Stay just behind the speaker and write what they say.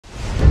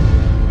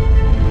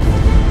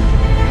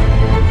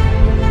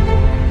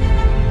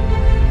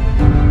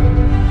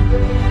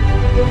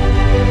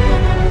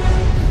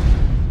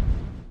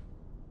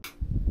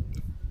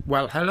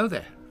Well, hello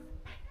there.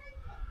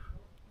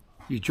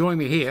 You join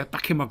me here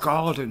back in my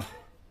garden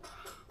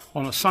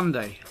on a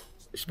Sunday.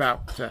 It's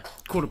about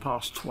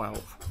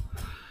 12:15,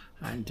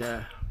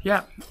 and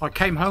yeah, I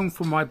came home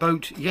from my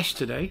boat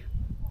yesterday.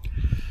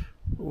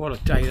 What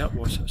a day that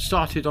was.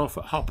 Started off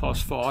at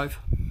 5:30.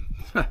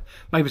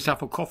 Made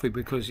myself a coffee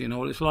because you know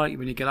what it's like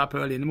when you get up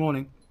early in the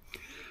morning.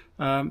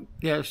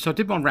 Yeah, so I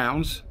did my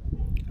rounds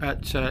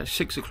at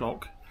 6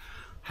 o'clock.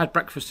 Had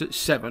breakfast at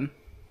 7.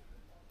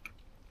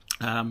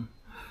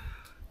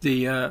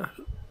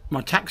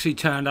 My taxi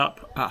turned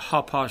up at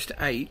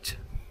 8:30.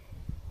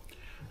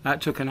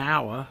 That took an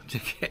hour to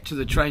get to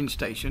the train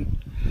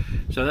station,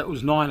 so that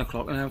was 9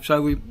 o'clock. And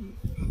so we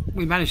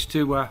managed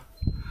to work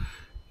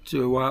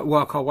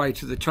our way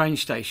to the train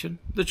station.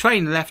 The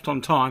train left on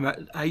time at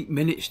 8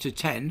 minutes to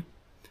 10,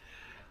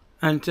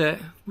 and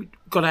we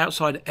got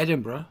outside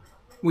Edinburgh.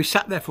 We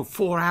sat there for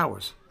 4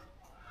 hours.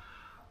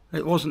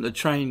 It wasn't the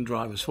train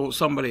driver's fault.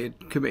 Somebody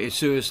had committed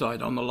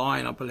suicide on the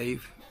line, I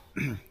believe.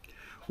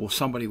 Or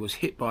somebody was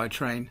hit by a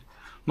train.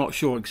 Not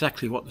sure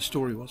exactly what the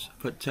story was,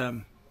 but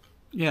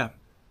yeah.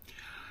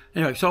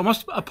 Anyway, so I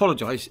must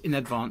apologise in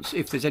advance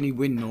if there's any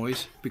wind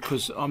noise,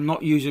 because I'm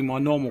not using my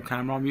normal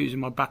camera. I'm using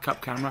my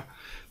backup camera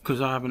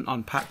because I haven't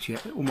unpacked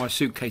yet. All my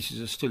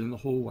suitcases are still in the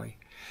hallway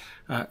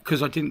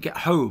because I didn't get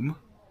home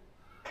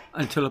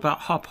until about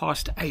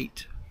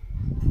 8:30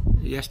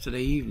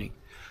 yesterday evening.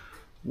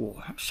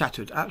 Whoa,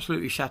 shattered,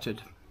 absolutely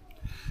shattered.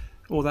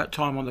 All that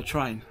time on the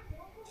train,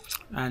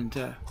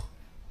 and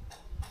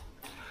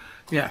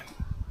yeah,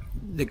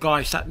 the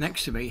guy sat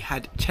next to me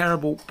had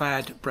terrible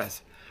bad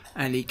breath,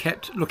 and he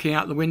kept looking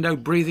out the window,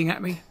 breathing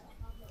at me.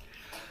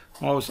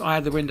 I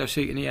had the window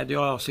seat and he had the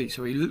aisle seat,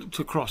 so he looked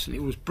across and he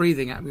was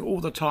breathing at me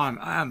all the time,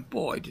 and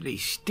boy did he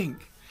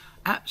stink.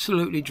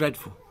 Absolutely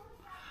dreadful.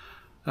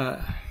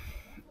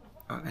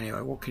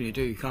 Anyway, what can you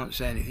do? You can't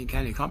say anything,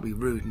 can you? You can't be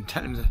rude and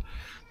tell him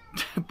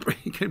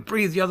to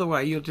breathe the other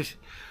way. You're just,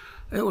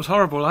 it was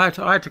horrible. I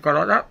had to go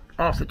like that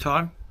half the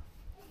time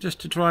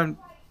just to try and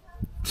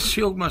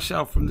shield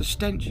myself from the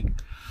stench.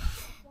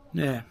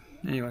 Yeah,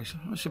 anyway, so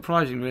it's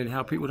surprising really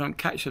how people don't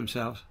catch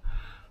themselves,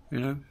 you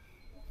know.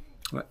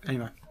 But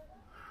anyway,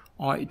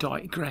 I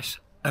digress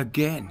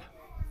again.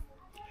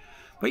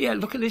 But yeah,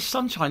 look at this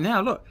sunshine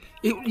now. Look,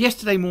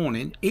 yesterday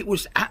morning it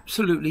was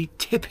absolutely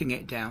tipping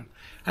it down.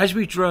 As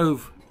we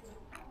drove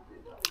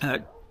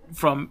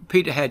from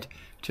Peterhead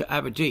to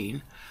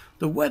Aberdeen,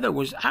 the weather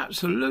was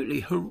absolutely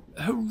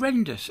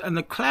horrendous, and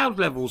the cloud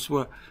levels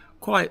were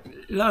quite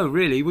low,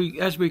 really.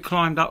 As we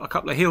climbed up a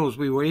couple of hills,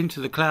 we were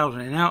into the clouds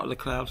and then out of the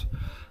clouds.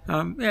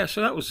 Yeah,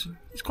 so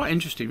it's quite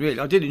interesting,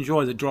 really. I did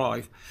enjoy the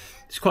drive.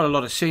 There's quite a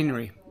lot of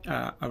scenery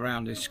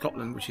around in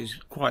Scotland, which is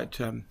quite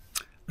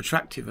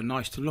attractive and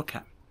nice to look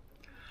at.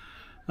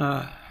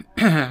 I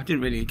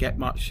didn't really get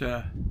much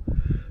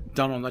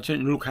done on that. I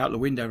didn't look out the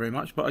window very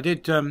much, but I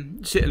did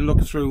sit and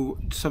look through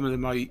some of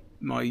my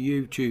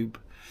YouTube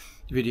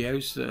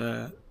videos,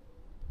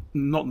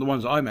 not the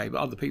ones that I made,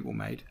 but other people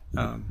made.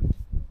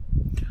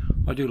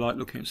 I do like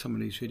looking at some of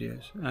these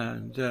videos,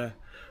 and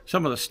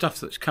some of the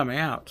stuff that's coming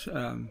out.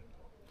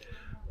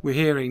 We're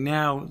hearing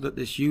now that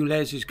this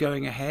ULEZ is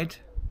going ahead.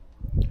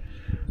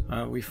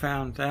 We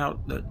found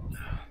out that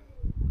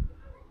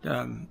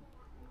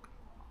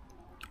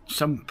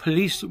some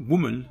police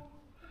woman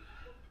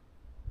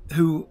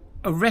who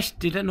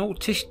arrested an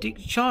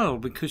autistic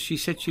child because she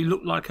said she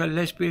looked like her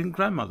lesbian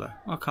grandmother.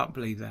 I can't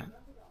believe that.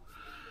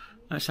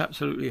 That's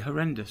absolutely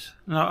horrendous.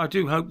 Now, I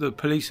do hope the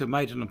police have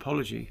made an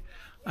apology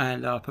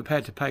and are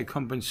prepared to pay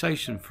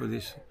compensation for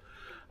this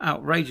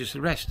outrageous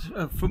arrest.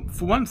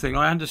 For one thing,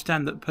 I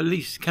understand that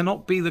police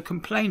cannot be the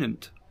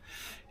complainant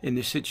in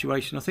this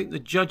situation. I think the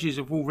judges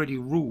have already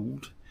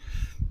ruled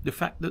the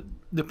fact that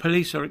the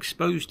police are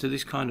exposed to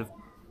this kind of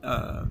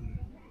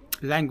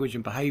language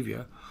and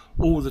behaviour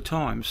all the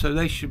time, so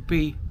they should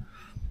be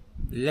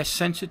less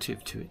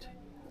sensitive to it,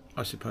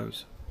 I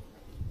suppose.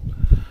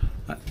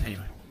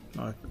 Anyway,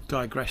 I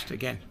digressed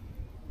again.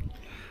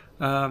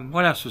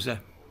 What else was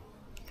there?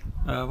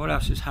 What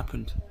else has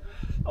happened?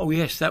 Oh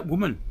yes, that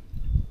woman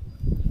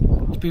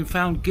has been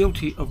found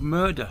guilty of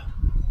murder.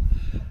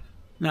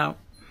 Now,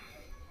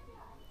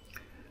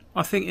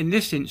 I think in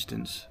this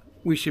instance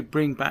we should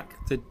bring back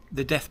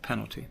the death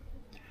penalty.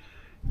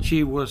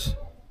 She was,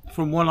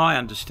 from what I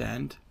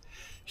understand,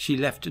 she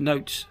left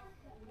notes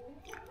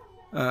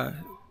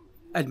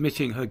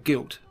admitting her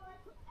guilt,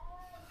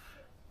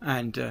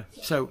 and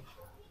so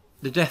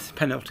the death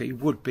penalty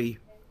would be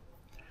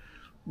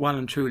well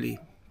and truly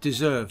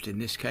deserved in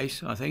this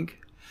case, I think.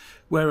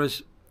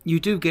 Whereas you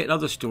do get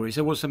other stories.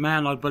 There was a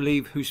man, I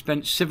believe, who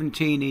spent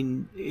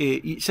 17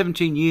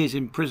 years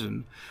in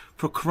prison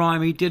for a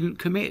crime he didn't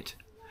commit.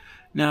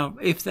 Now,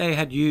 if they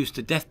had used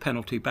the death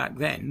penalty back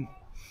then,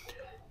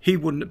 he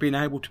wouldn't have been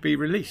able to be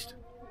released.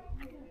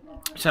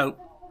 So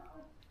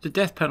the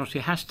death penalty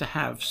has to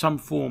have some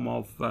form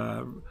of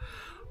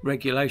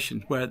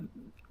regulation where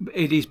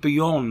it is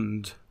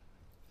beyond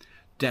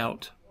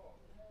doubt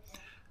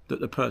that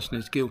the person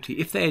is guilty.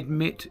 If they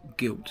admit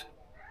guilt,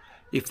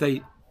 if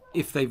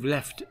they've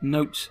left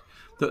notes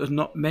that are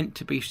not meant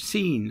to be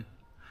seen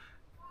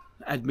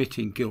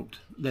admitting guilt,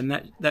 then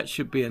that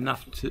should be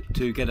enough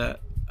to get a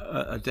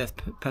death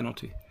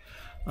penalty.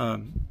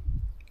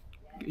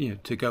 You know,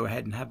 to go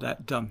ahead and have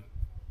that done.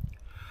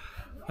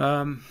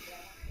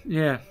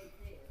 Yeah,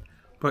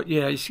 but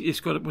yeah,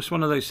 it's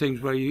one of those things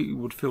where you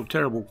would feel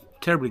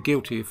terribly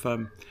guilty if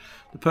the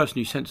person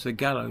you sent to the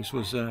gallows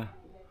was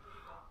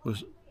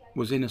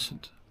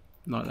innocent,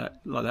 like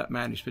that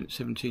man who spent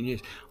 17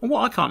 years. And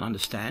what I can't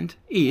understand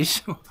is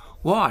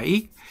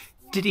why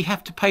did he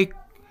have to pay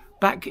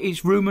back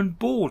his room and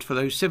board for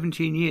those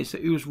 17 years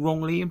that he was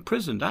wrongly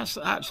imprisoned? That's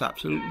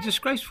absolutely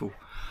disgraceful.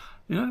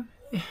 You know,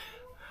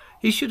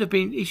 he should have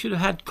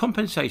had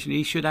compensation.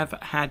 He should have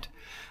had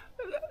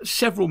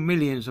several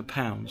millions of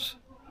pounds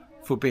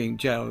for being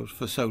jailed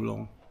for so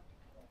long.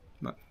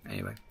 But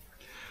anyway,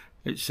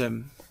 it's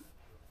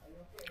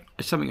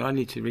something I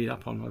need to read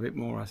up on a bit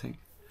more, I think.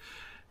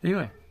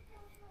 Anyway,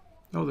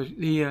 I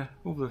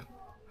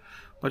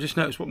just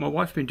noticed what my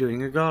wife's been doing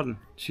in the garden.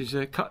 She's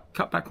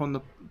cut back on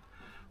the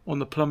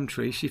plum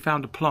tree. She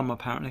found a plum,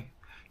 apparently.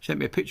 She sent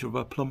me a picture of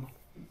her plum.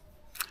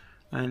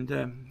 And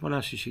what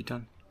else has she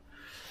done?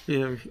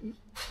 Yeah,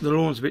 the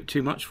lawn's a bit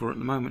too much for it at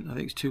the moment. I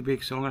think it's too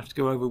big, so I'm going to have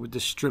to go over with the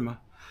strimmer,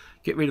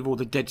 get rid of all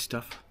the dead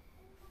stuff.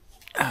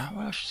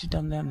 What else has she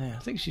done down there? I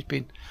think she's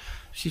been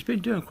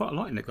doing quite a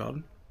lot in the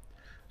garden.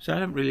 So I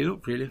haven't really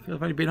looked, really.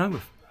 I've only been over,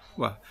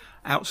 well,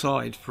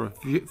 outside for a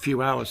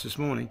few hours this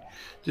morning,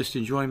 just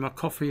enjoying my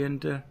coffee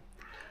and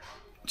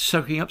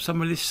soaking up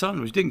some of this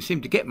sun, which didn't seem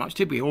to get much,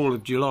 did we? All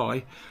of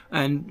July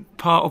and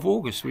part of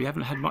August, we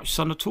haven't had much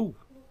sun at all.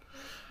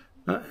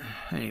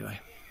 Anyway,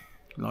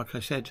 like I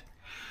said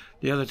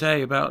the other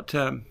day about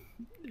the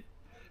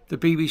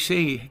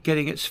BBC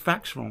getting its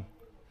facts wrong.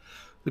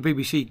 The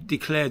BBC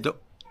declared that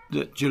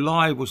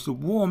July was the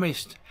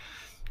warmest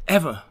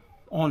ever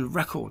on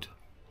record.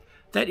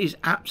 That is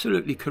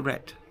absolutely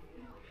correct,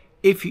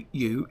 if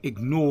you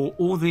ignore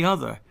all the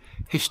other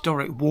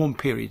historic warm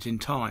periods in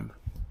time.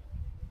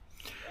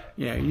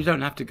 Yeah, you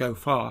don't have to go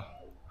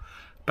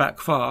back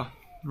far.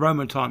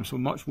 Roman times were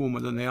much warmer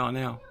than they are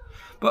now.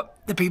 But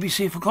the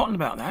BBC have forgotten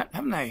about that,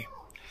 haven't they?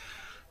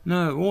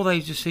 No, all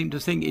they just seem to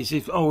think is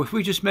if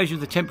we just measure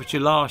the temperature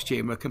last year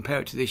and we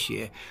compare it to this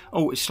year,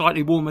 it's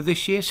slightly warmer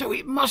this year, so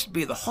it must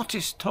be the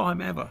hottest time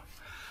ever.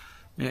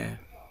 Yeah.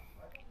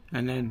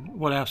 And then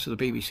what else are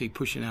the BBC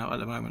pushing out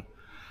at the moment?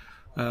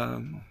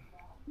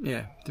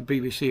 Yeah, the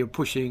BBC are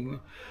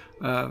pushing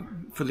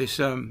for this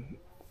thing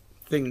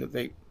that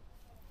they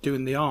do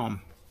in the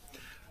arm.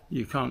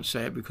 You can't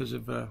say it because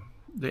of the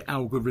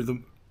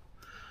algorithm.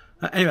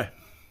 Anyway,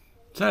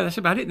 so that's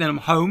about it. Then I'm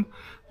home.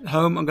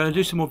 I'm going to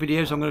do some more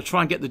videos. I'm going to try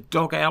and get the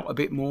dog out a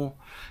bit more,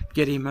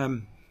 get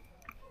him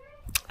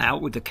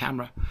out with the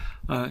camera.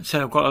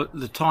 So I've got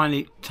the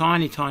tiny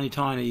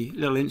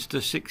little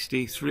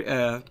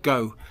Insta63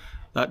 Go,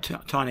 that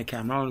tiny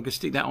camera. I'm going to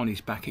stick that on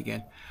his back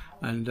again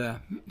and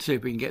see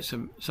if we can get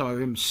some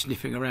of him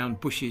sniffing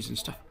around bushes and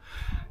stuff.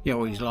 You know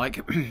what he's like.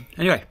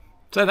 Anyway,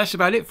 so that's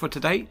about it for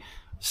today,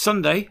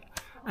 Sunday,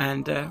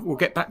 and we'll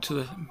get back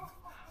to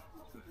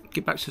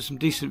some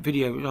decent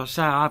video. I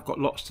say I've got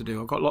lots to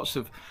do. I've got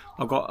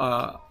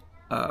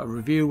a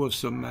review of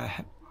some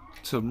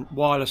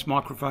wireless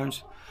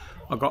microphones.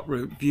 I've got a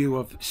review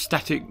of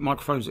static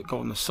microphones that go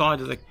on the side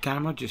of the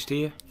camera, just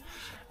here,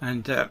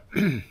 and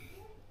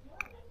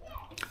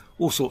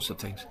all sorts of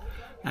things.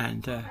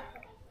 And I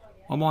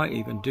might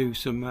even do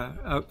some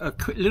a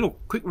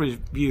quick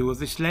review of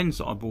this lens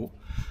that I bought.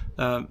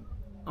 I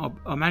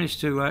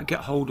managed to get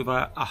hold of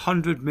a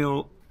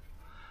 100mm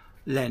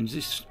lens.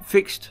 It's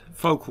fixed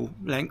focal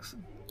length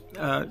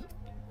of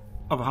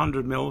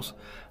 100mm,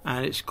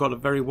 and it's got a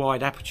very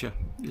wide aperture.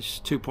 It's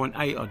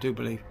 2.8, I do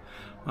believe,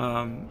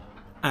 and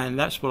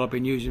that's what I've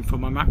been using for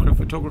my macro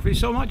photography.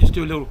 So I might just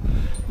do a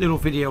little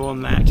video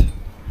on that,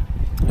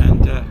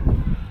 and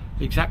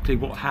exactly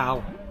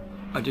how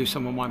I do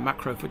some of my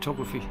macro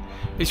photography.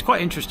 It's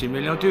quite interesting,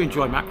 really. I do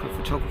enjoy macro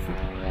photography.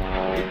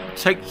 It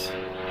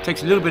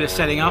takes a little bit of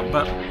setting up,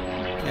 but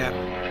yeah,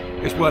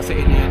 it's worth it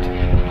in the end.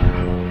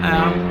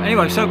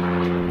 Anyway, so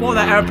while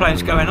that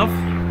aeroplane's going off,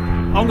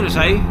 I'm going to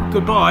say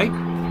goodbye,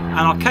 and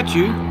I'll catch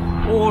you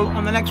all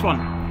on the next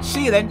one.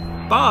 See you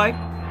then. Bye.